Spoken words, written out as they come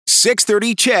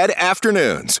6:30 CHED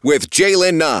Afternoons with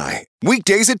Jaylen Nye.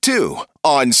 Weekdays at 2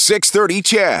 on 6:30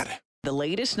 CHED. The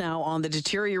latest now on the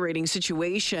deteriorating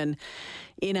situation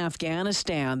in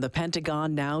Afghanistan. The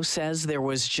Pentagon now says there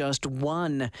was just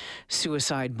one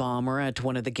suicide bomber at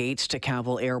one of the gates to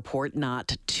Kabul airport,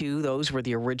 not two. Those were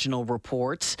the original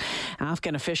reports.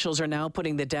 Afghan officials are now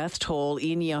putting the death toll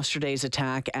in yesterday's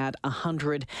attack at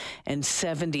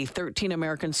 170. 13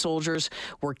 American soldiers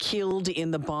were killed in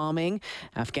the bombing.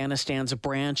 Afghanistan's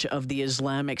branch of the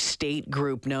Islamic State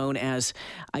group known as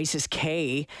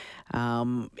ISIS-K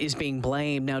is being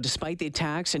blamed. Now, despite the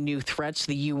attacks and new threats,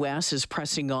 the U.S. is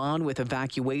pressing on with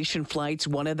evacuation flights.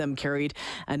 One of them carried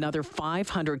another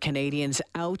 500 Canadians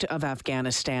out of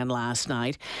Afghanistan last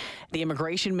night. The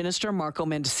immigration minister, Marco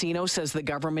Mendicino, says the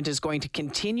government is going to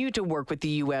continue to work with the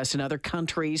U.S. and other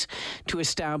countries to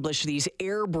establish these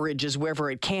air bridges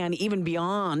wherever it can, even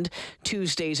beyond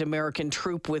Tuesday's American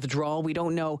troop withdrawal. We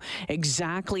don't know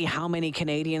exactly how many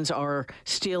Canadians are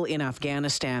still in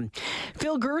Afghanistan.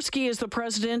 Phil Gursky is the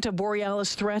president of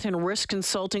Borealis Threat and Risk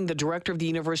Consulting, the director of the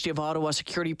University of Ottawa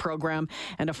Security Program,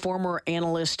 and a former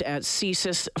analyst at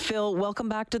CSIS. Phil, welcome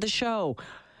back to the show.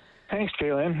 Thanks,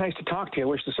 Jaylen. Nice to talk to you. I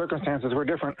wish the circumstances were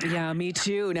different. Yeah, me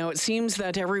too. Now, it seems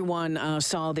that everyone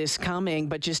saw this coming,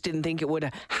 but just didn't think it would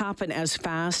happen as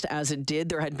fast as it did.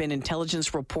 There had been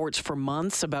intelligence reports for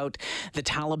months about the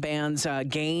Taliban's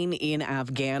gain in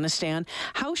Afghanistan.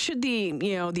 How should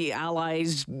the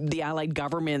allied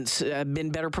governments been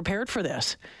better prepared for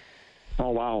this?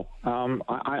 Oh, wow.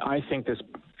 I think this...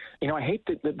 I hate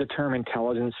the term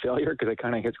intelligence failure because it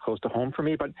kind of hits close to home for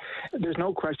me, but there's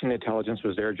no question the intelligence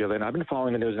was there, Jillian. I've been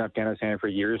following the news in Afghanistan for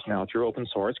years now through open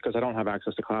source because I don't have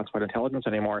access to classified intelligence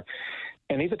anymore.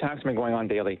 And these attacks have been going on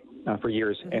daily for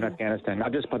years in Afghanistan,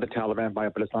 not just by the Taliban, by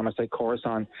Islamic State,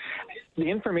 Khorasan. The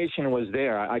information was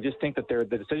there. I just think that the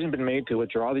decision has been made to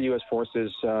withdraw the U.S.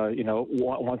 forces,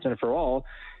 once and for all.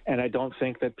 And I don't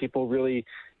think that people really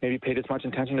maybe paid as much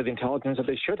attention to the intelligence that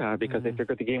they should have because they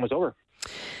figured the game was over.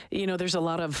 There's a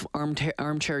lot of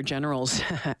armchair generals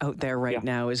out there right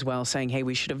now as well saying, hey,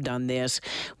 we should have done this,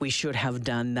 we should have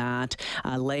done that,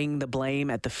 laying the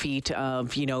blame at the feet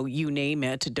of, you name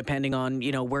it, depending on,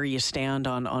 where you stand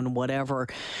on whatever.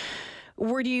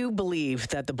 Where do you believe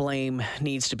that the blame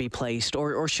needs to be placed,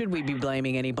 or should we be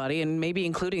blaming anybody, and maybe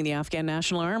including the Afghan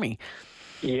National Army?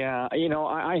 Yeah,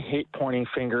 I hate pointing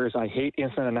fingers. I hate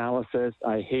instant analysis.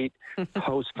 I hate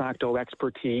post facto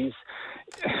expertise.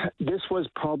 This was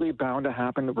probably bound to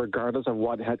happen regardless of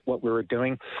what we were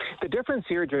doing. The difference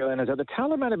here, Jaylen, is that the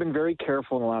Taliban have been very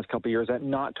careful in the last couple of years at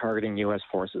not targeting U.S.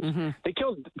 forces. They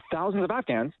killed thousands of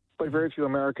Afghans, but very few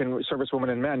American servicewomen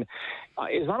and men.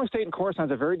 Islamic State and Khorasan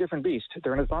is a very different beast.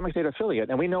 They're an Islamic State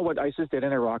affiliate, and we know what ISIS did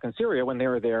in Iraq and Syria when they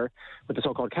were there with the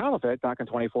so-called caliphate back in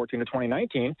 2014 to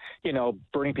 2019,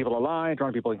 burning people alive,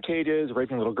 throwing people in cages,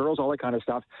 raping little girls, all that kind of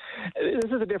stuff.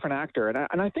 This is a different actor,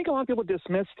 and I think a lot of people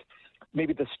dismissed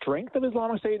maybe the strength of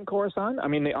Islamic State and Khorasan. I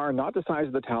mean, they are not the size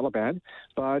of the Taliban,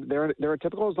 but they're a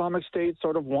typical Islamic State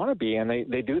sort of wannabe, and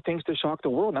they do things to shock the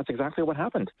world, and that's exactly what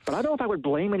happened. But I don't know if I would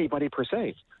blame anybody per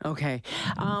se. Okay.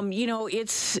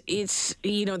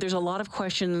 There's a lot of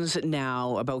questions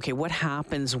now about, what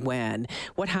happens when?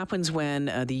 What happens when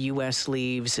the U.S.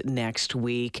 leaves next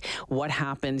week? What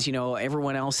happens,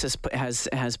 everyone else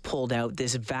has pulled out,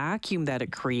 this vacuum that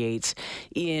it creates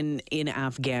in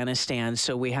Afghanistan.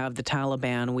 So we have the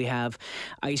Taliban, we have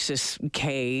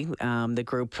ISIS-K, the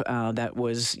group that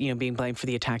was, being blamed for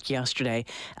the attack yesterday.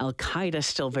 Al-Qaeda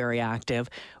still very active.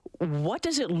 What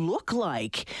does it look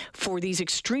like for these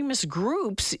extremist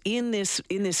groups in this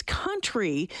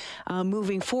country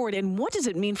moving forward, and what does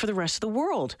it mean for the rest of the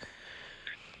world?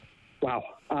 Wow.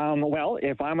 Well,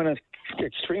 if I'm an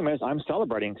extremist, I'm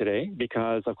celebrating today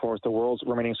because, of course, the world's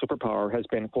remaining superpower has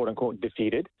been, quote unquote,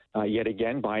 defeated yet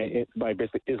again by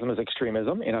basically Islamist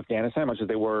extremism in Afghanistan, much as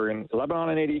they were in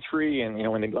Lebanon in '83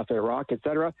 and when they left Iraq,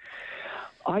 etc.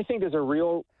 I think there's a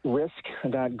real risk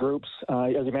that groups,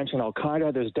 as you mentioned,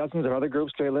 Al-Qaeda, there's dozens of other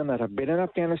groups, Jaylen, that have been in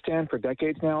Afghanistan for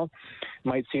decades now,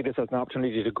 might see this as an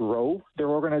opportunity to grow their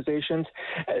organizations.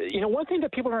 One thing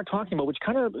that people aren't talking about, which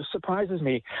kind of surprises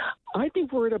me, I'd be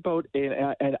worried about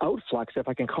an outflux, if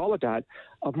I can call it that,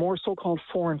 of more so-called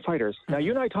foreign fighters. Now,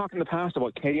 you and I talked in the past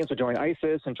about Canadians who join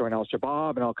ISIS and join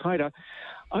Al-Shabaab and Al-Qaeda.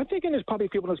 I'm thinking there's probably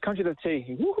people in this country that say,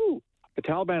 woohoo, the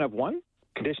Taliban have won.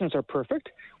 Conditions are perfect.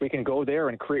 We can go there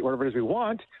and create whatever it is we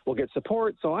want. We'll get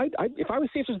support. So if I was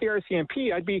CSIS the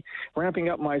RCMP, I'd be ramping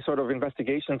up my sort of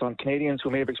investigations on Canadians who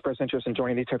may have expressed interest in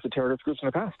joining these types of terrorist groups in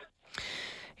the past.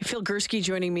 Phil Gursky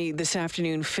joining me this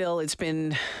afternoon. Phil, it's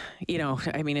been,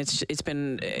 it's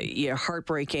been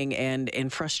heartbreaking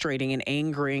and frustrating and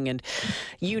angering and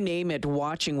you name it,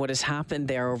 watching what has happened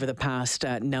there over the past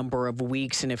number of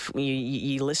weeks. And if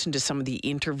you listen to some of the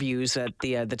interviews that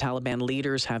the Taliban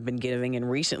leaders have been giving, and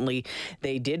recently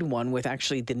they did one with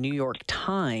actually the New York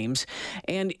Times,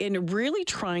 and in really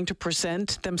trying to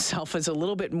present themselves as a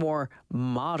little bit more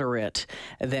moderate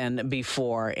than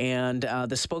before. And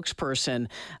the spokesperson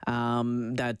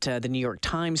that the New York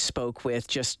Times spoke with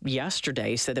just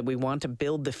yesterday said that we want to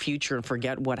build the future and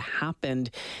forget what happened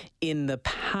in the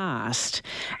past.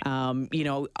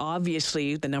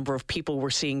 Obviously the number of people we're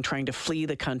seeing trying to flee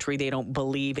the country, they don't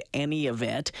believe any of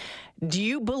it. Do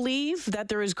you believe that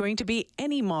there is going to be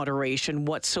any moderation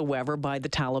whatsoever by the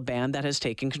Taliban that has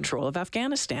taken control of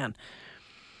Afghanistan?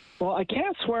 Well, I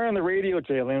can't swear on the radio,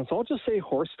 Jalen, so I'll just say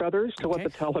horse feathers to what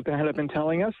the Taliban have been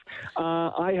telling us.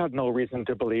 I have no reason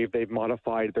to believe they've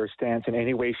modified their stance in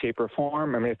any way, shape, or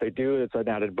form. I mean, if they do, it's an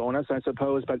added bonus, I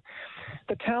suppose. But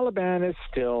the Taliban is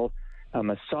still a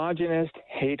misogynist,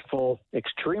 hateful,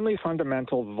 extremely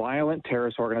fundamental, violent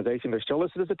terrorist organization. They're still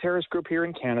listed as a terrorist group here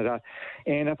in Canada.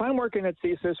 And if I'm working at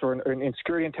CSIS or in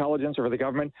security intelligence or for the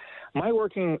government, my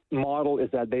working model is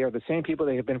that they are the same people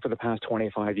they have been for the past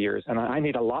 25 years. And I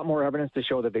need a lot more evidence to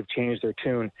show that they've changed their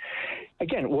tune.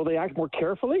 Again, will they act more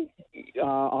carefully?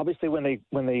 Obviously, when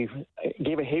they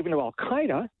gave a haven to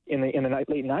Al-Qaeda in the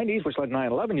late 90s, which led to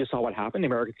 9/11, you saw what happened. The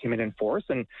Americans came in force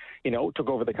and, took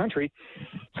over the country.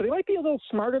 So they might be a little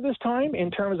smarter this time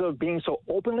in terms of being so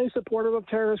openly supportive of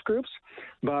terrorist groups.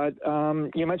 But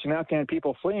you mentioned Afghan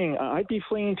people fleeing. I'd be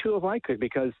fleeing too if I could,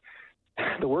 because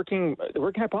the working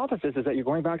hypothesis is that you're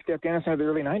going back to Afghanistan of the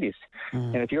early 90s.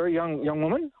 And if you're a young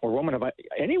woman or woman of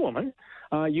any woman,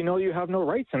 you have no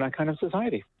rights in that kind of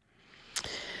society.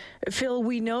 Phil,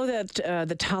 we know that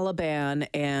the Taliban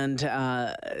and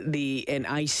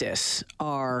ISIS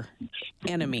are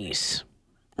enemies,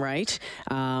 right?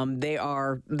 They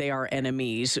are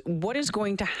enemies. What is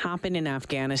going to happen in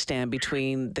Afghanistan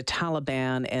between the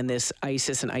Taliban and this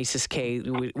ISIS and ISIS-K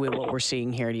with what we're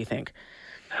seeing here, do you think?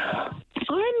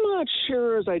 I'm not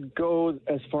sure as I'd go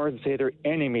as far as to say they're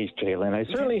enemies, Jalen. I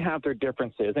certainly have their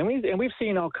differences. And we've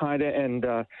seen Al-Qaeda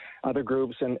and other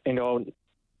groups and,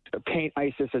 paint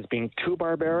ISIS as being too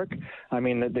barbaric. I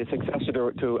mean, the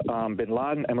successor to bin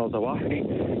Laden, Emil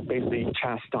Zawahiri, basically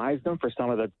chastised them for some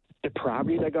of the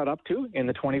depravity they got up to in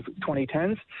the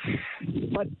 2010s.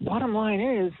 But bottom line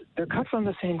is, they're cut from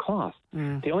the same cloth.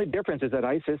 The only difference is that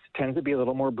ISIS tends to be a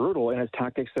little more brutal in its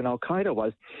tactics than Al-Qaeda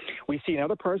was. We see in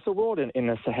other parts of the world, in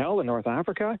the Sahel, in North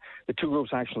Africa, the two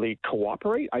groups actually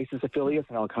cooperate, ISIS affiliates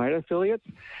and Al-Qaeda affiliates.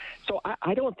 So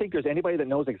I don't think there's anybody that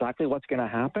knows exactly what's going to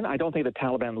happen. I don't think the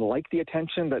Taliban like the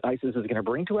attention that ISIS is going to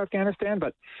bring to Afghanistan.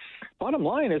 But bottom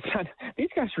line is that these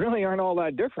guys really aren't all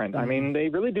that different. I mean, they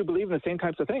really do believe in the same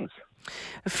types of things.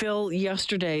 Phil,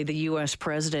 yesterday the U.S.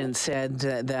 president said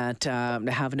that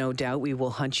have no doubt we will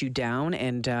hunt you down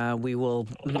and we will,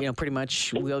 pretty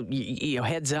much,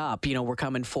 heads up, we're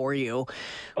coming for you.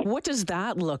 What does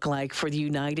that look like for the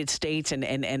United States,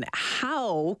 and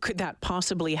how could that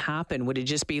possibly happen? Would it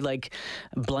just be like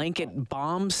blanket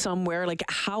bombs somewhere? Like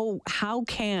how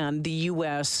can the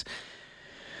U.S.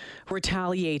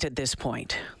 retaliate at this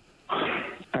point?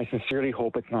 I sincerely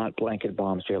hope it's not blanket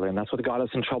bombs, Jalen. That's what got us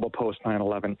in trouble post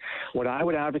 9/11. What I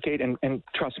would advocate, and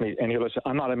trust me, and you listen,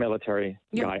 I'm not a military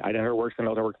guy. I never worked in the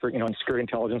military. I worked for, in security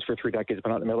intelligence for 3 decades, but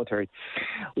not in the military.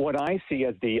 What I see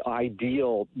as the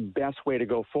ideal, best way to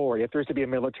go forward, if there's to be a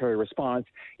military response,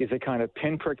 is the kind of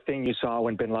pinprick thing you saw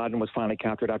when bin Laden was finally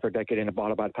captured after a decade in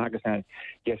Abbottabad, Pakistan.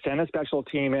 You send a special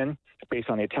team in based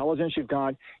on the intelligence you've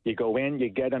got. You go in, you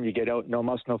get them, you get out. No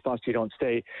muss, no fuss. You don't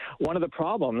stay. One of the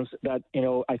problems that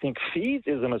I think feeds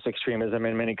Islamist extremism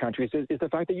in many countries is the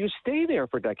fact that you stay there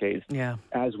for decades. Yeah.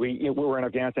 As we were in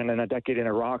Afghanistan and a decade in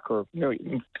Iraq, or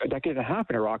a decade and a half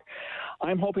in Iraq.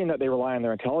 I'm hoping that they rely on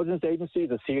their intelligence agencies,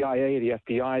 the CIA, the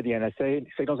FBI, the NSA,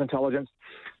 signals intelligence,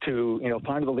 to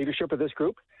find the leadership of this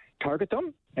group, target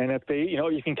them, and if they,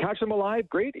 you can catch them alive,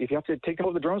 great. If you have to take them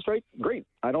over the drone strike, great.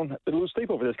 I don't lose sleep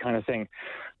over this kind of thing.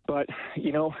 But,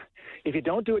 if you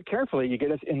don't do it carefully, you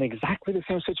get us in exactly the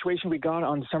same situation we got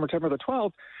on September the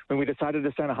 12th when we decided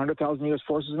to send 100,000 U.S.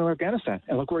 forces into Afghanistan.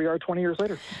 And look where we are 20 years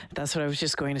later. That's what I was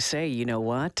just going to say. You know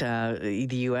what? The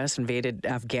U.S. invaded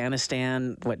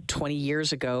Afghanistan, 20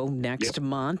 years ago, next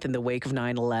month in the wake of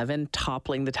 9/11,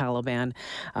 toppling the Taliban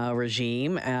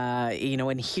regime.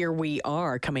 And here we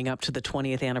are coming up to the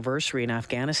 20th anniversary, and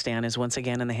Afghanistan is once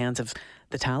again in the hands of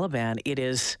the Taliban.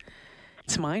 It's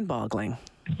mind-boggling.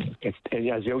 it's,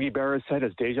 as Yogi Berra said,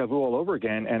 it's deja vu all over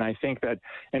again. And I think that,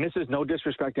 and this is no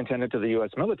disrespect intended to the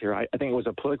U.S. military, I think it was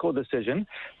a political decision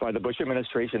by the Bush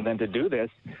administration then to do this.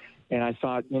 And I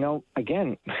thought,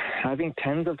 again, having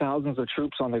tens of thousands of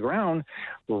troops on the ground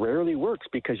rarely works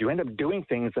because you end up doing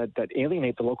things that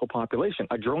alienate the local population.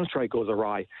 A drone strike goes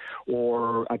awry,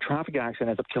 or a traffic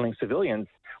accident ends up killing civilians,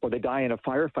 or they die in a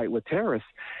firefight with terrorists.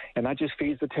 And that just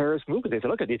feeds the terrorist movement. They say,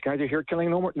 look, these guys are here killing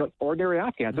no ordinary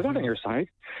Afghans. They're not on your side.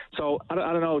 So I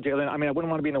don't know, Jalen. I mean, I wouldn't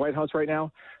want to be in the White House right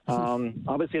now.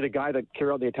 Obviously, the guy that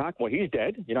carried out the attack, well, he's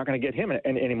dead. You're not going to get him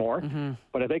anymore.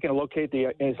 But if they can locate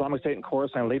the Islamic State and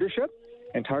Khorasan leadership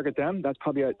and target them, that's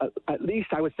probably at least,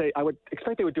 I would say, I would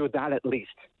expect they would do that at least.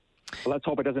 But let's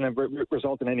hope it doesn't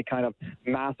result in any kind of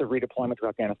massive redeployment to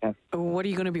Afghanistan. What are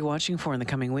you going to be watching for in the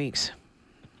coming weeks?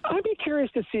 I'd be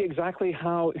curious to see exactly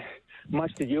how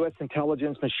much the U.S.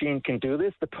 intelligence machine can do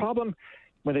this. The problem,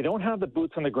 when they don't have the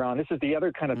boots on the ground, this is the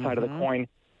other kind of side of the coin.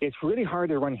 It's really hard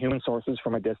to run human sources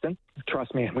from a distance.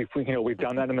 Trust me, we've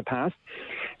done that in the past.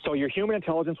 So your human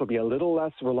intelligence will be a little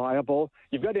less reliable.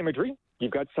 You've got imagery,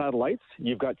 you've got satellites,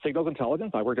 you've got signals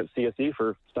intelligence. I worked at CSE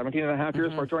for 17 and a half years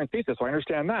before I joined thesis, so I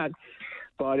understand that.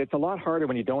 But it's a lot harder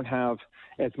when you don't have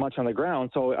as much on the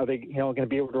ground. So are they going to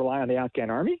be able to rely on the Afghan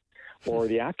army or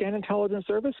the Afghan intelligence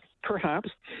service?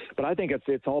 Perhaps. But I think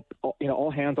it's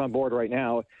all hands on board right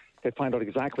now. They find out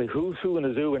exactly who's who in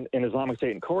the zoo in Islamic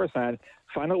State and Khorasan,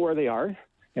 find out where they are,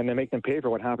 and then make them pay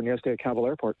for what happened yesterday at Kabul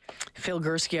Airport. Phil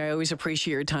Gurski, I always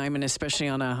appreciate your time, and especially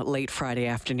on a late Friday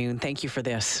afternoon. Thank you for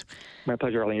this. My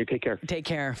pleasure, Arlene. You take care. Take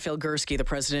care. Phil Gurski, the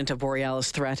president of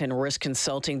Borealis Threat and Risk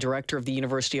Consulting, director of the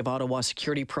University of Ottawa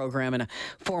Security Program, and a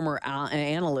former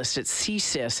analyst at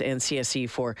CSIS and CSE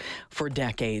for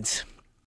decades.